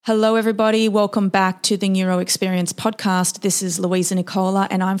Hello, everybody. Welcome back to the Neuro Experience podcast. This is Louisa Nicola,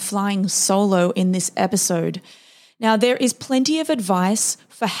 and I'm flying solo in this episode. Now, there is plenty of advice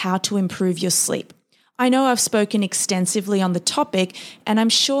for how to improve your sleep. I know I've spoken extensively on the topic, and I'm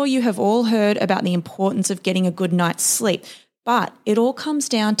sure you have all heard about the importance of getting a good night's sleep, but it all comes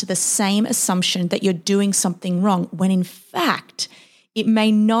down to the same assumption that you're doing something wrong, when in fact, it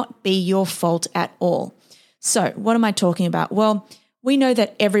may not be your fault at all. So, what am I talking about? Well, we know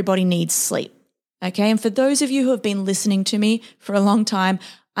that everybody needs sleep, okay? And for those of you who have been listening to me for a long time,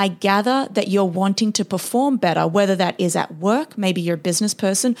 I gather that you're wanting to perform better, whether that is at work, maybe you're a business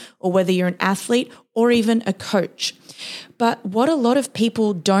person, or whether you're an athlete or even a coach. But what a lot of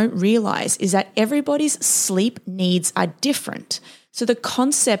people don't realize is that everybody's sleep needs are different. So the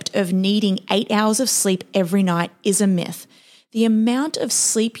concept of needing 8 hours of sleep every night is a myth. The amount of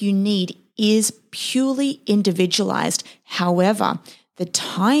sleep you need is purely individualized. However, the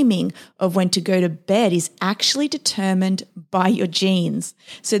timing of when to go to bed is actually determined by your genes.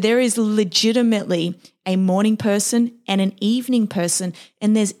 So there is legitimately a morning person and an evening person,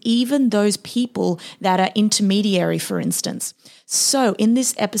 and there's even those people that are intermediary, for instance. So in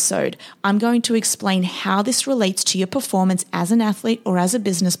this episode, I'm going to explain how this relates to your performance as an athlete or as a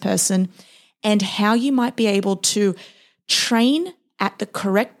business person, and how you might be able to train at the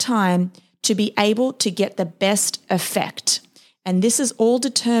correct time to be able to get the best effect. And this is all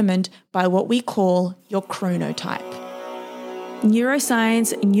determined by what we call your chronotype.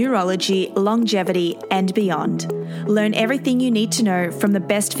 Neuroscience, neurology, longevity, and beyond. Learn everything you need to know from the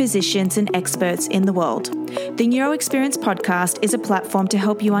best physicians and experts in the world. The Neuro Experience podcast is a platform to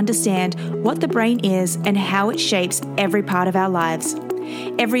help you understand what the brain is and how it shapes every part of our lives.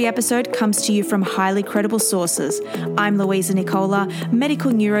 Every episode comes to you from highly credible sources. I'm Louisa Nicola,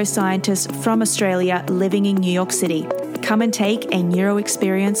 medical neuroscientist from Australia living in New York City. Come and take a neuro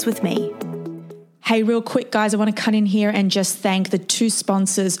experience with me. Hey, real quick, guys, I want to cut in here and just thank the two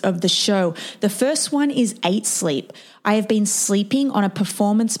sponsors of the show. The first one is 8 Sleep. I have been sleeping on a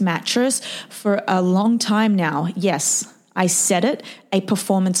performance mattress for a long time now. Yes, I said it, a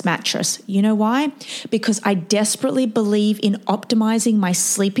performance mattress. You know why? Because I desperately believe in optimizing my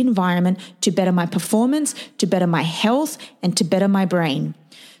sleep environment to better my performance, to better my health, and to better my brain.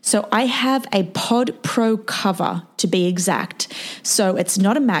 So I have a Pod Pro cover, to be exact. So it's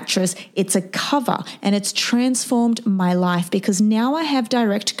not a mattress, it's a cover, and it's transformed my life because now I have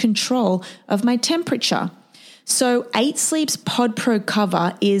direct control of my temperature. So 8 Sleep's Pod Pro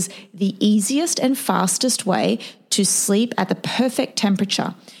cover is the easiest and fastest way to sleep at the perfect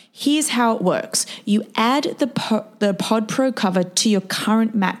temperature. Here's how it works. You add the Pod Pro cover to your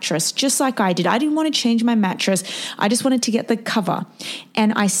current mattress, just like I did. I didn't want to change my mattress. I just wanted to get the cover.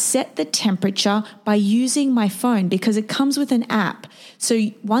 And I set the temperature by using my phone because it comes with an app. So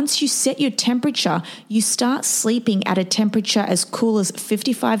once you set your temperature, you start sleeping at a temperature as cool as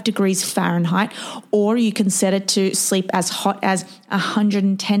 55 degrees Fahrenheit, or you can set it to sleep as hot as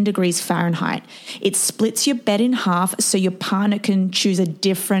 110 degrees Fahrenheit. It splits your bed in half so your partner can choose a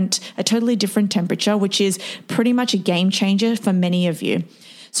totally different temperature, which is pretty much a game changer for many of you.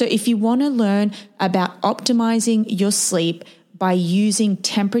 So if you want to learn about optimizing your sleep by using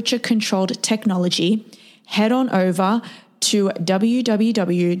temperature-controlled technology, head on over to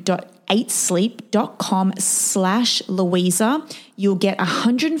www.8sleep.com/Louisa. You'll get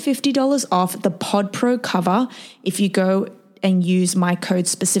 $150 off the Pod Pro cover if you go and use my code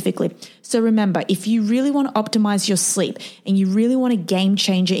specifically. So remember, if you really want to optimize your sleep and you really want a game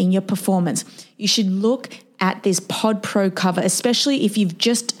changer in your performance, you should look at this Pod Pro cover, especially if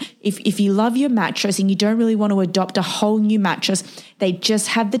if you love your mattress and you don't really want to adopt a whole new mattress. They just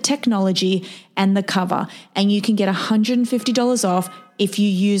have the technology and the cover, and you can get $150 off if you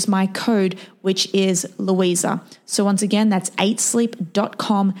use my code, which is Louisa. So once again, that's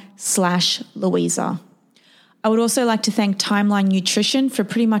 8sleep.com/Louisa. I would also like to thank Timeline Nutrition for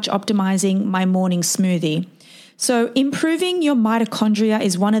pretty much optimizing my morning smoothie. So improving your mitochondria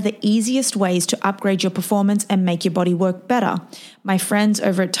is one of the easiest ways to upgrade your performance and make your body work better. My friends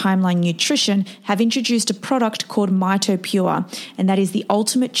over at Timeline Nutrition have introduced a product called MitoPure, and that is the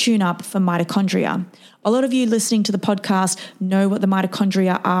ultimate tune-up for mitochondria. A lot of you listening to the podcast know what the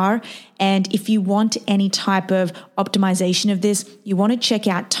mitochondria are, and if you want any type of optimization of this, you want to check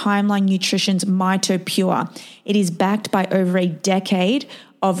out Timeline Nutrition's MitoPure. It is backed by over a decade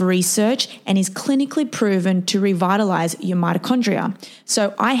of research and is clinically proven to revitalize your mitochondria.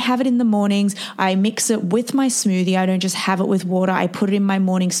 So I have it in the mornings. I mix it with my smoothie. I don't just have it with water. I put it in my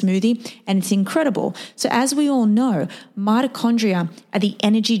morning smoothie and it's incredible. So as we all know, mitochondria are the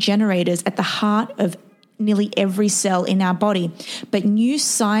energy generators at the heart of nearly every cell in our body. But new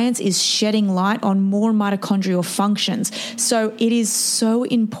science is shedding light on more mitochondrial functions. So it is so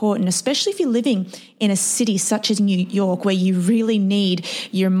important, especially if you're living in a city such as New York, where you really need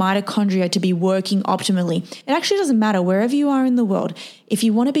your mitochondria to be working optimally. It actually doesn't matter wherever you are in the world. If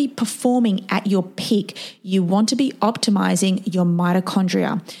you want to be performing at your peak, you want to be optimizing your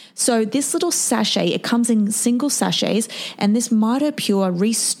mitochondria. So this little sachet, it comes in single sachets, and this MitoPure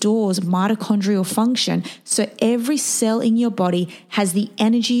restores mitochondrial function. So every cell in your body has the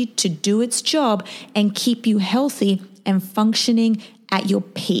energy to do its job and keep you healthy and functioning at your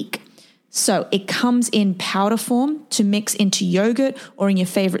peak. So it comes in powder form to mix into yogurt or in your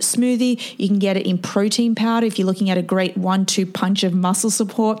favorite smoothie. You can get it in protein powder if you're looking at a great 1-2 punch of muscle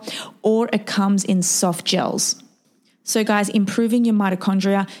support, or it comes in soft gels. So guys, improving your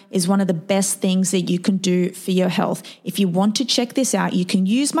mitochondria is one of the best things that you can do for your health. If you want to check this out, you can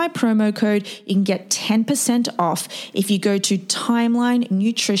use my promo code. You can get 10% off if you go to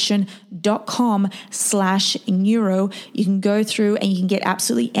timelinenutrition.com/neuro. You can go through and you can get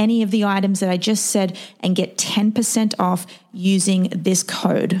absolutely any of the items that I just said and get 10% off using this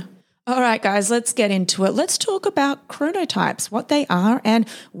code. All right, guys, let's get into it. Let's talk about chronotypes, what they are and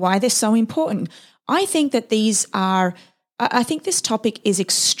why they're so important. I think that this topic is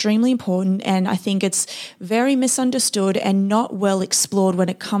extremely important, and I think it's very misunderstood and not well explored when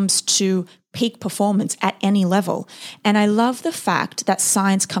it comes to peak performance at any level. And I love the fact that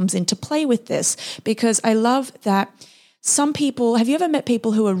science comes into play with this, because I love that some people, have you ever met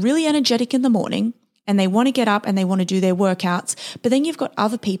people who are really energetic in the morning and they want to get up and they want to do their workouts, but then you've got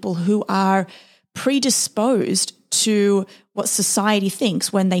other people who are predisposed to what society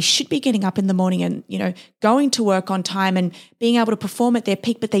thinks when they should be getting up in the morning and, going to work on time and being able to perform at their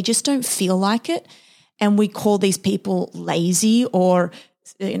peak, but they just don't feel like it. And we call these people lazy or,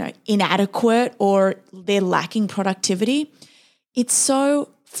 inadequate, or they're lacking productivity. It's so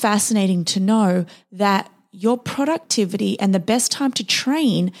fascinating to know that your productivity and the best time to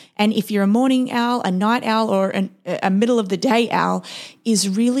train, and if you're a morning owl, a night owl, or a middle of the day owl, is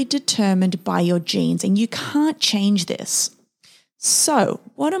really determined by your genes, and you can't change this. So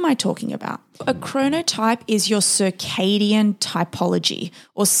what am I talking about? A chronotype is your circadian typology,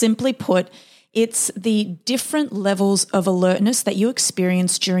 or simply put, it's the different levels of alertness that you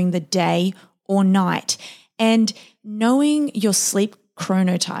experience during the day or night. And knowing your sleep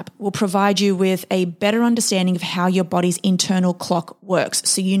chronotype will provide you with a better understanding of how your body's internal clock works,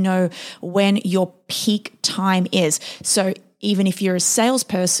 so you know when your peak time is. So even if you're a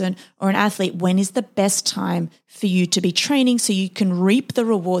salesperson or an athlete, when is the best time for you to be training so you can reap the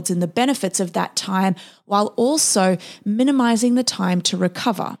rewards and the benefits of that time while also minimizing the time to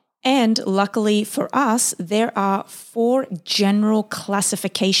recover. And luckily for us, there are 4 general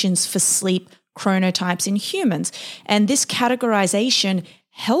classifications for sleep chronotypes in humans. And this categorization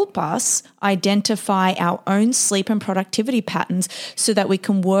help us identify our own sleep and productivity patterns so that we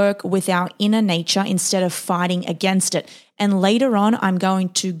can work with our inner nature instead of fighting against it. And later on, I'm going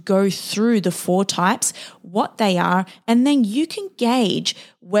to go through the 4 types, what they are, and then you can gauge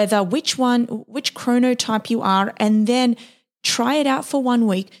which chronotype you are, and then try it out for 1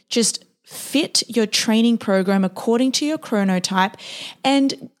 week. Just fit your training program according to your chronotype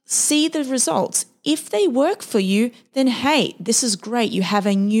and see the results. If they work for you, then hey, this is great. You have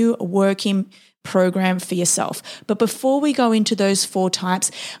a new working program for yourself. But before we go into those 4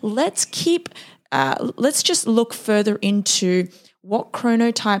 types, let's just look further into what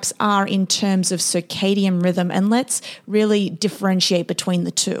chronotypes are in terms of circadian rhythm, and let's really differentiate between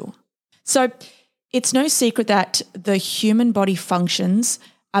the two. So it's no secret that the human body functions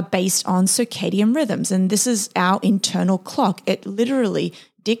are based on circadian rhythms, and this is our internal clock. It literally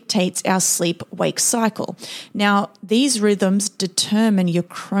dictates our sleep-wake cycle. Now, these rhythms determine your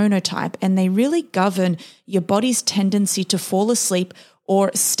chronotype, and they really govern your body's tendency to fall asleep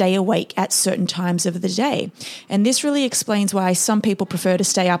or stay awake at certain times of the day. And this really explains why some people prefer to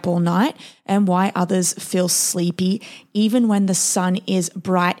stay up all night and why others feel sleepy even when the sun is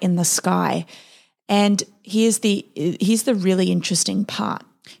bright in the sky. And here's the really interesting part.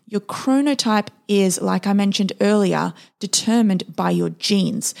 Your chronotype is, like I mentioned earlier, determined by your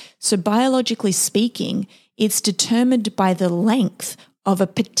genes. So biologically speaking, it's determined by the length of a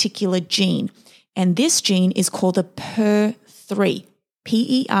particular gene. And this gene is called the PER3,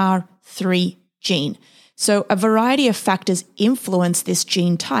 PER3 gene. So a variety of factors influence this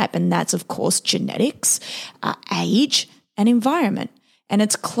gene type, and that's, of course, genetics, age, and environment. And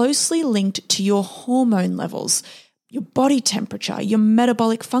it's closely linked to your hormone levels, your body temperature, your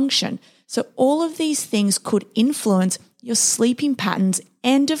metabolic function. So all of these things could influence your sleeping patterns,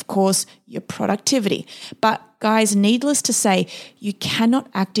 and of course, your productivity. But guys, needless to say, you cannot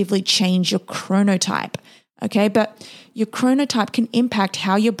actively change your chronotype. Okay, but your chronotype can impact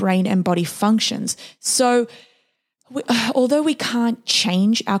how your brain and body functions. So although we can't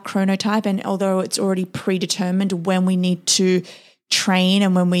change our chronotype, and although it's already predetermined when we need to train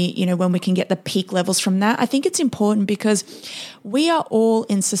and when we can get the peak levels from that, I think it's important because we are all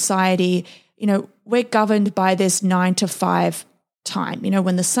in society, we're governed by this 9 to 5 time.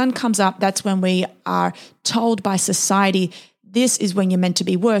 When the sun comes up, that's when we are told by society, this is when you're meant to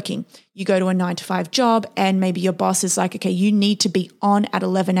be working. You go to a 9 to 5 job and maybe your boss is like, okay, you need to be on at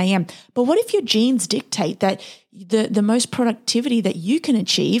 11 a.m. But what if your genes dictate that the most productivity that you can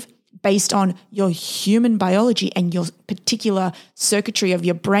achieve based on your human biology and your particular circuitry of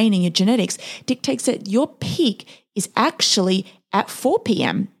your brain and your genetics dictates that your peak is actually at 4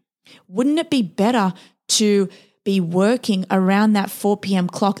 p.m.? Wouldn't it be better to be working around that 4 p.m.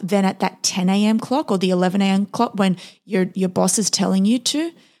 clock than at that 10 a.m. clock or the 11 a.m. clock when your boss is telling you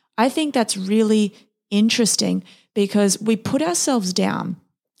to? I think that's really interesting because we put ourselves down.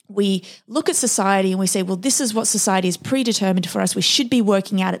 We look at society and we say, well, this is what society is predetermined for us. We should be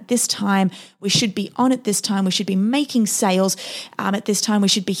working out at this time. We should be on at this time. We should be making sales at this time. We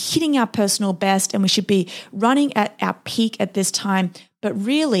should be hitting our personal best and we should be running at our peak at this time. But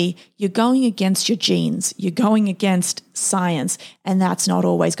really, you're going against your genes. You're going against science, and that's not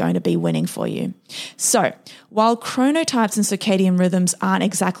always going to be winning for you. So while chronotypes and circadian rhythms aren't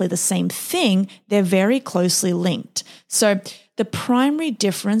exactly the same thing, they're very closely linked. So the primary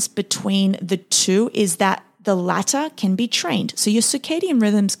difference between the two is that the latter can be trained. So your circadian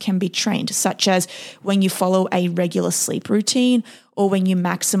rhythms can be trained, such as when you follow a regular sleep routine or when you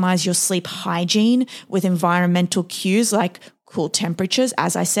maximize your sleep hygiene with environmental cues like cool temperatures.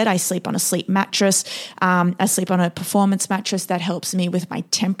 As I said, I sleep on a sleep mattress. I sleep on a performance mattress that helps me with my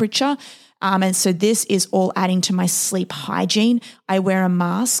temperature. And so this is all adding to my sleep hygiene. I wear a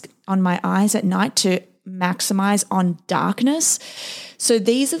mask on my eyes at night to maximize on darkness. So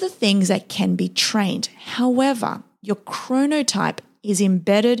these are the things that can be trained. However, your chronotype is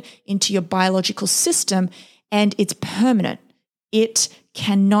embedded into your biological system and it's permanent. It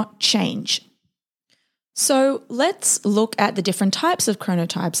cannot change. So let's look at the different types of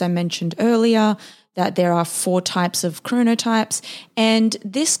chronotypes. I mentioned earlier that there are 4 types of chronotypes, and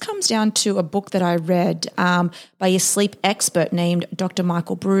this comes down to a book that I read by a sleep expert named Dr.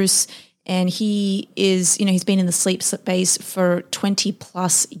 Michael Bruce, and he is, he's been in the sleep space for 20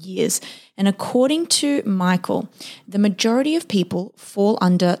 plus years. And according to Michael, the majority of people fall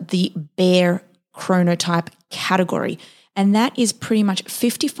under the bear chronotype category. And that is pretty much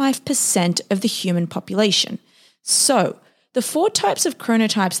 55% of the human population. So the 4 types of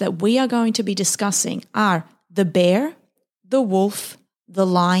chronotypes that we are going to be discussing are the bear, the wolf, the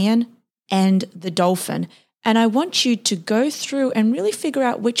lion, and the dolphin. And I want you to go through and really figure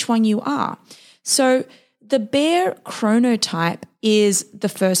out which one you are. So the bear chronotype is the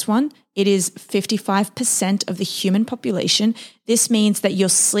first one. It is 55% of the human population. This means that your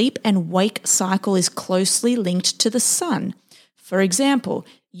sleep and wake cycle is closely linked to the sun. For example,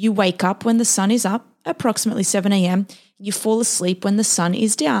 you wake up when the sun is up, approximately 7 a.m. You fall asleep when the sun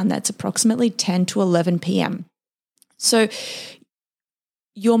is down. That's approximately 10 to 11 p.m. So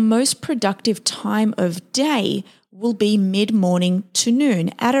your most productive time of day will be mid-morning to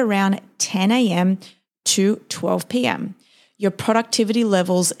noon at around 10 a.m. to 12 p.m. Your productivity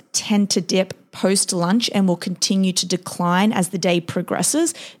levels tend to dip post-lunch and will continue to decline as the day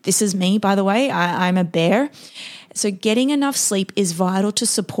progresses. This is me, by the way. I'm a bear. So getting enough sleep is vital to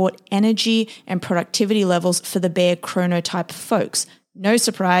support energy and productivity levels for the bear chronotype folks. No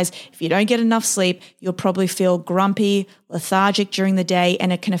surprise, if you don't get enough sleep, you'll probably feel grumpy, lethargic during the day,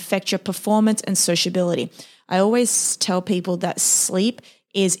 and it can affect your performance and sociability. I always tell people that sleep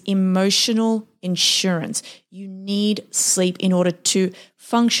is emotional insurance. You need sleep in order to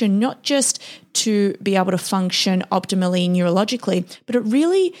function, not just to be able to function optimally neurologically, but it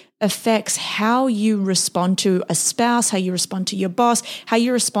really affects how you respond to a spouse, how you respond to your boss, how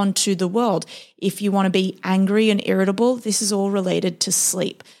you respond to the world. If you want to be angry and irritable, this is all related to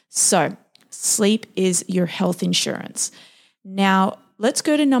sleep. So sleep is your health insurance. Now, let's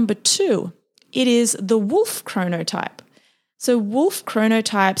go to number 2. It is the wolf chronotype. So wolf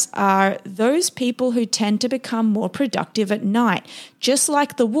chronotypes are those people who tend to become more productive at night. Just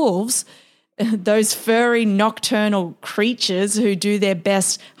like the wolves, those furry nocturnal creatures who do their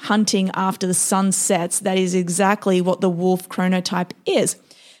best hunting after the sun sets, that is exactly what the wolf chronotype is.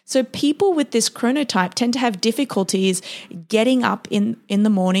 So people with this chronotype tend to have difficulties getting up in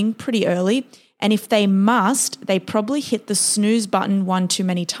the morning pretty early And if they must, they probably hit the snooze button one too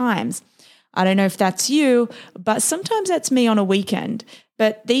many times. I don't know if that's you, but sometimes that's me on a weekend.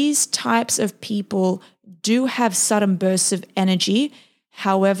 But these types of people do have sudden bursts of energy.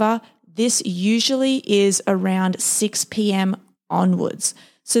 However, this usually is around 6 p.m. onwards.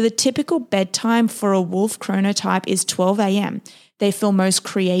 So the typical bedtime for a wolf chronotype is 12 a.m. They feel most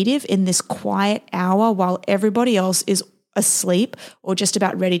creative in this quiet hour while everybody else is asleep or just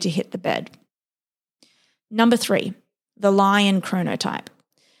about ready to hit the bed. Number 3, the lion chronotype.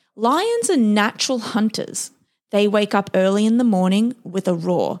 Lions are natural hunters. They wake up early in the morning with a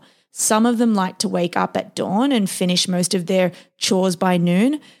roar. Some of them like to wake up at dawn and finish most of their chores by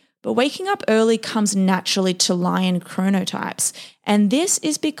noon, but waking up early comes naturally to lion chronotypes. And this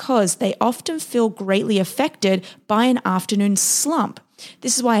is because they often feel greatly affected by an afternoon slump.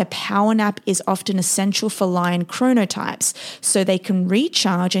 This is why a power nap is often essential for lion chronotypes, so they can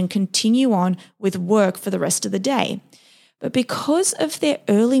recharge and continue on with work for the rest of the day. But because of their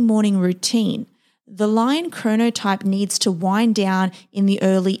early morning routine, the lion chronotype needs to wind down in the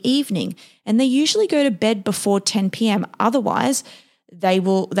early evening, and they usually go to bed before 10 p.m. Otherwise, they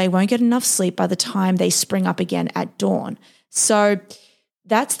won't get enough sleep by the time they spring up again at dawn. So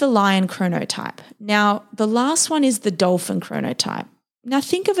that's the lion chronotype. Now, the last one is the dolphin chronotype. Now,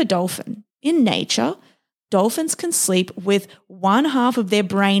 think of a dolphin. In nature, dolphins can sleep with one half of their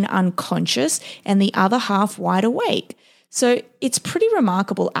brain unconscious and the other half wide awake. So it's pretty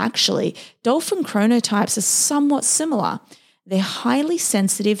remarkable, actually. Dolphin chronotypes are somewhat similar. They're highly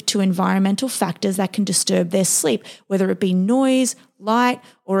sensitive to environmental factors that can disturb their sleep, whether it be noise, light,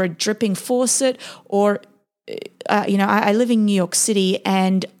 or a dripping faucet, or, I live in New York City,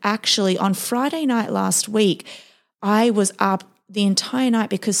 and actually on Friday night last week, I was up the entire night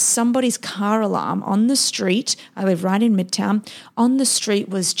because somebody's car alarm on the street, I live right in Midtown, on the street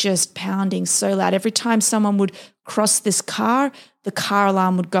was just pounding so loud. Every time someone would cross this car, the car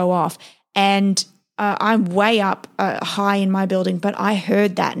alarm would go off. And I'm way up high in my building, but I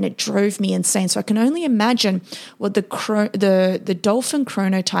heard that and it drove me insane. So I can only imagine what the dolphin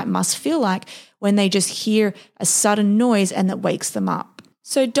chronotype must feel like when they just hear a sudden noise and that wakes them up.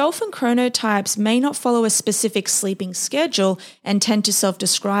 So dolphin chronotypes may not follow a specific sleeping schedule and tend to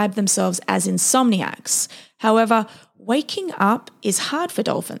self-describe themselves as insomniacs. However, waking up is hard for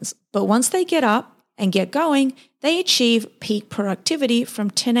dolphins, but once they get up and get going, they achieve peak productivity from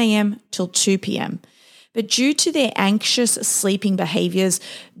 10 a.m. till 2 p.m. But due to their anxious sleeping behaviors,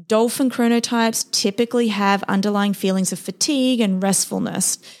 dolphin chronotypes typically have underlying feelings of fatigue and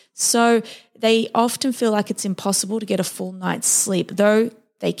restfulness. So they often feel like it's impossible to get a full night's sleep, though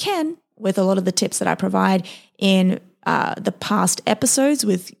they can with a lot of the tips that I provide in the past episodes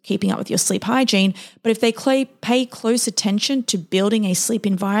with keeping up with your sleep hygiene. But if they pay close attention to building a sleep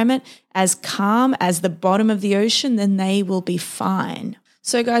environment as calm as the bottom of the ocean, then they will be fine.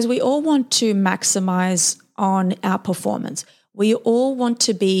 So guys, we all want to maximize on our performance. We all want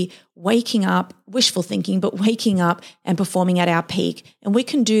to be waking up, wishful thinking, but waking up and performing at our peak. And we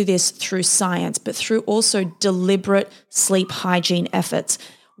can do this through science, but through also deliberate sleep hygiene efforts.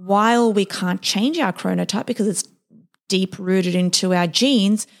 While we can't change our chronotype because it's deep rooted into our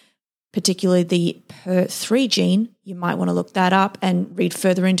genes, particularly the PER3 gene, you might want to look that up and read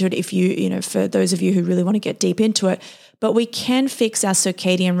further into it if for those of you who really want to get deep into it. But we can fix our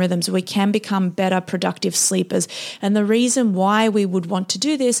circadian rhythms. We can become better, productive sleepers. And the reason why we would want to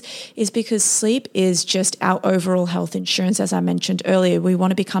do this is because sleep is just our overall health insurance, as I mentioned earlier. We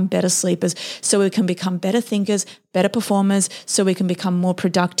want to become better sleepers so we can become better thinkers, better performers, so we can become more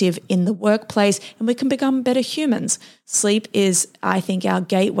productive in the workplace and we can become better humans. Sleep is, I think, our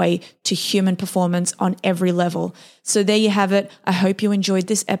gateway to human performance on every level. So there you have it. I hope you enjoyed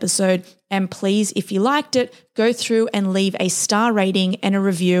this episode. And please, if you liked it, go through and leave a star rating and a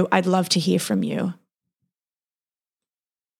review. I'd love to hear from you.